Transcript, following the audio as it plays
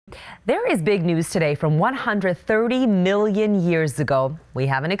There is big news today from 130 million years ago. We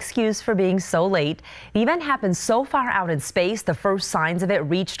have an excuse for being so late. The event happened so far out in space, the first signs of it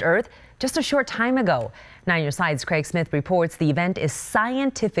reached Earth just a short time ago. Now on your sides, Craig Smith reports the event is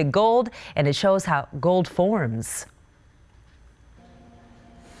scientific gold, and it shows how gold forms.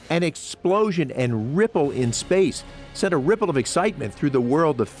 An explosion and ripple in space sent a ripple of excitement through the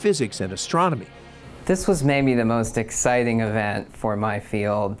world of physics and astronomy. This was maybe the most exciting event for my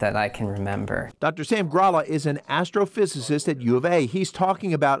field that I can remember. Dr. Sam Gralla is an astrophysicist at U of A. He's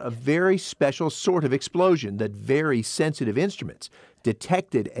talking about a very special sort of explosion that very sensitive instruments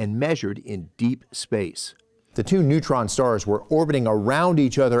detected and measured in deep space. The two neutron stars were orbiting around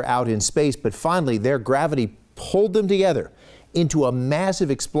each other out in space, but finally their gravity pulled them together into a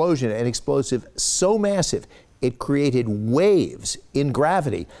massive explosion, an explosive so massive it created waves in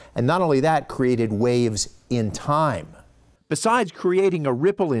gravity, and not only that, created waves in time. Besides creating a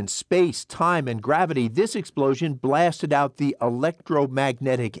ripple in space, time, and gravity, this explosion blasted out the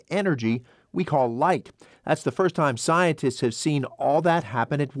electromagnetic energy we call light. That's the first time scientists have seen all that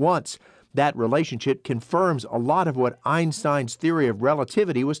happen at once. That relationship confirms a lot of what Einstein's theory of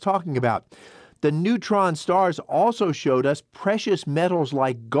relativity was talking about. The neutron stars also showed us precious metals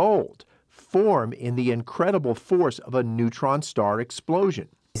like gold form in the incredible force of a neutron star explosion.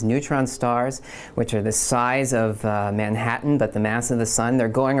 These neutron stars, which are the size of Manhattan but the mass of the sun, they're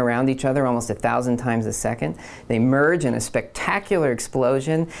going around each other almost 1,000 times a second. They merge in a spectacular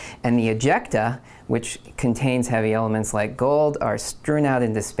explosion, and the ejecta, which contains heavy elements like gold, are strewn out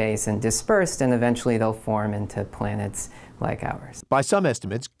into space and dispersed, and eventually they'll form into planets like ours. By some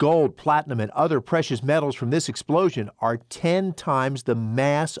estimates, gold, platinum, and other precious metals from this explosion are 10 times the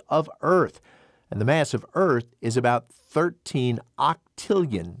mass of Earth. And the mass of Earth is about 13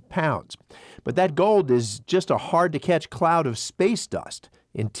 octillion pounds. But that gold is just a hard-to-catch cloud of space dust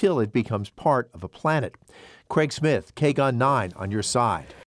until it becomes part of a planet. Craig Smith, KGUN 9 on your side.